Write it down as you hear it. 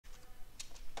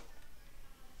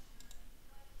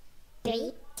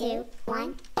3, 2,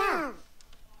 1, go!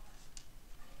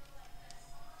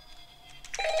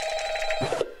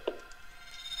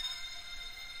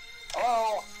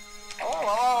 Hello?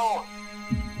 Hello?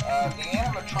 The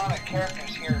animatronic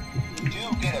characters here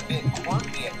do get a bit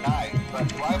quirky at night, but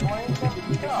do I blame them?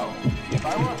 No. If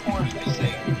I were forced to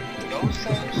sing those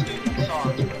same stupid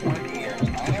songs for 20 years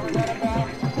and I never got about,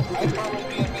 I'd probably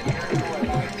be a bit irritable at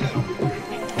night too.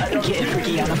 Getting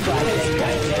freaky on a Friday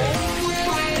night.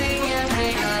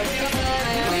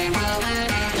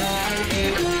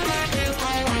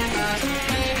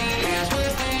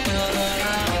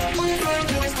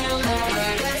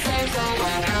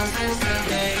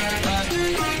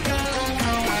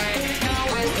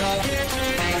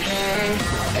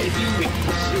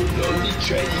 Lonely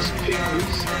Chinese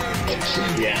pickles.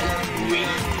 Yeah, we.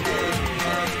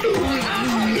 Oh,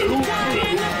 no,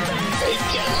 I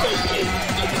guess I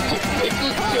get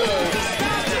the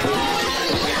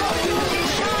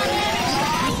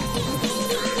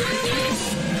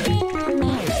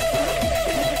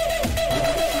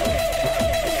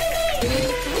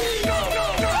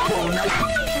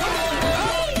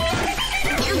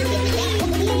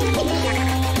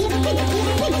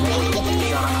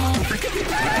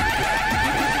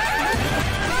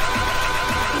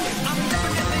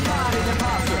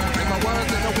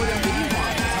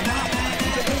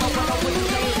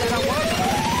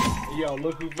Yo,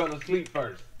 look who fell asleep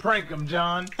first. Prank him,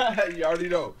 John. You already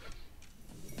know.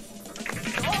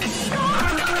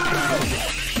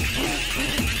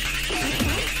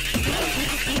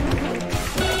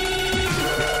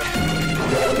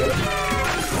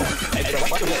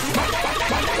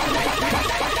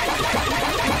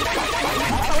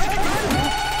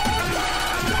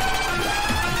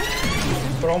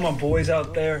 For all my boys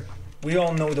out there, we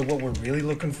all know that what we're really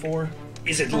looking for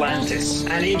is Atlantis,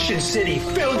 an ancient city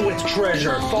filled with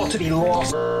treasure, thought to be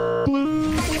lost.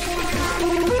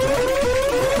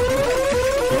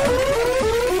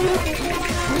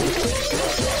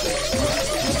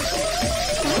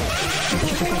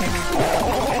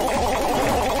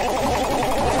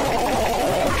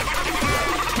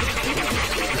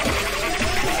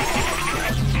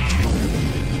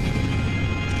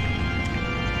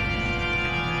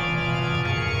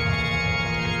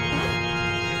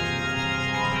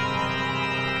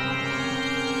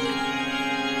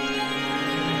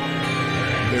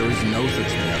 There is no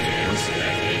such thing as a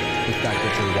coincidence. The fact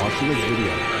that you're watching this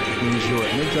video means you're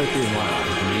energetically in line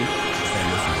with me and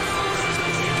listening.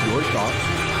 Your thoughts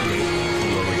create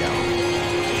your reality.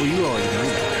 Well, you already know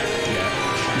that, yet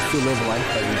you still live a life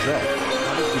that you dread.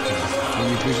 Because when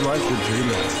you visualize your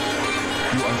dream life,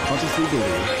 you unconsciously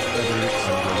believe that it is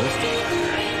unrealistic.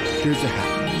 Here's a hack.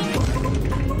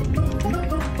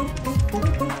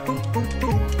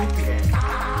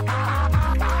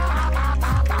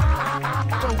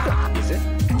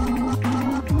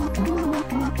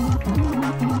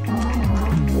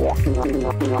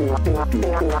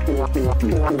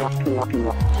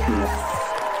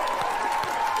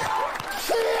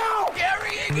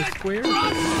 The square?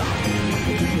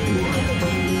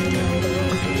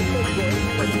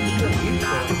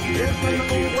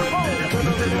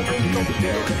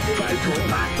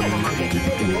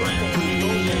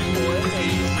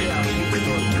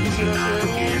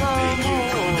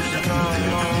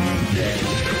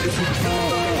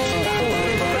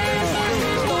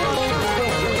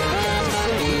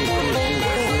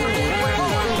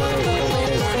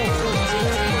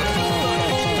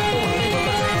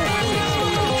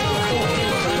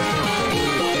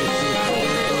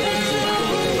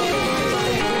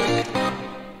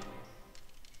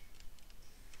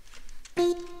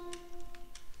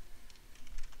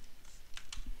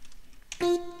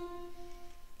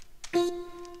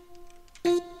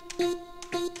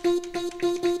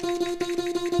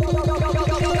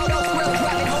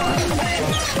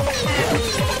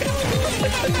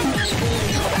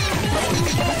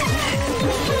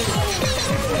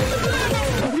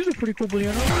 These are pretty cool,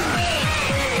 Juliano.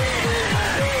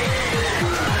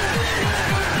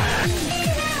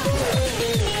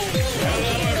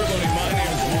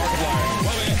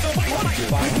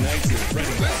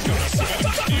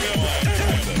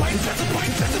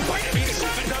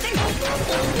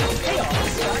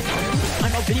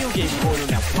 I'm a video game reporter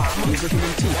now. These are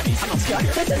human teeth. I'm Scott.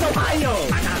 This is Ohio.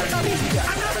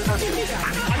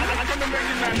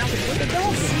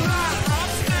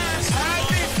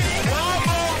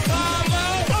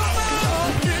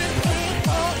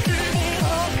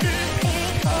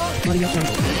 What do you think?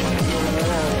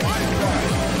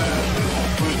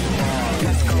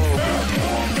 Let's go.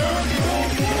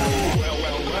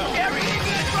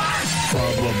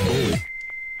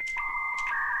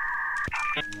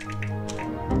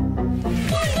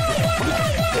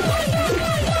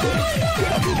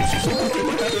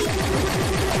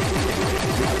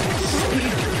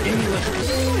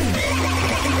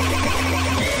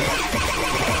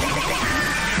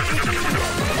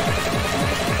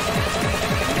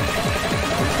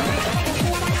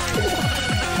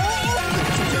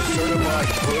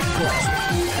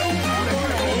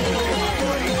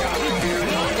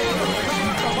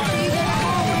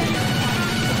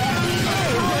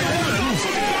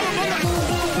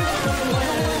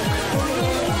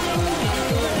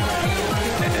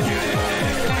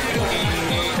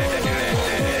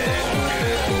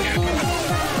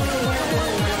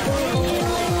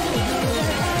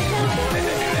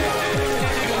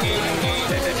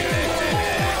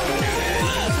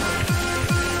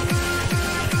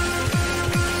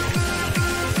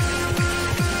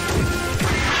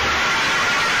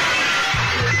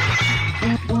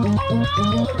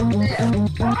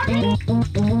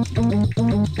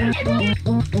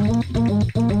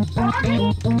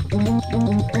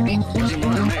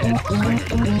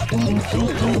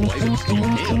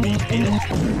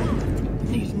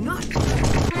 He's nuts.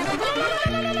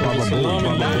 Baba boom,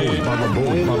 Baba boom, Baba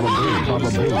boom, Baba boom, Baba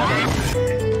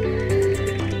boom.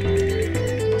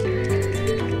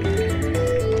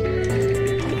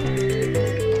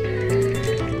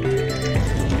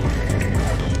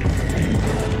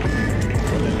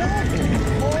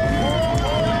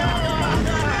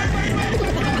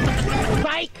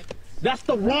 That's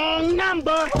the wrong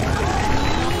number!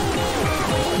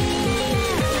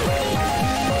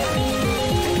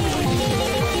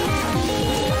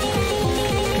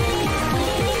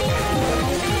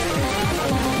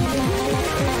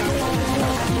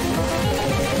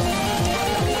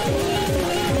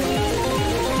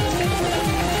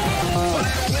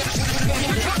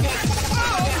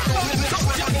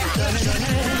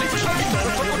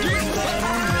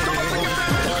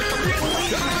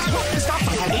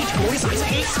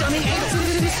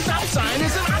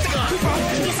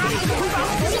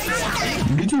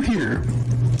 Did you hear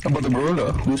about the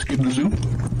gorilla who escaped the zoo?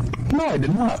 No, I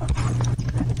did not.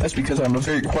 That's because I'm a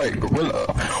very quiet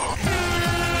gorilla.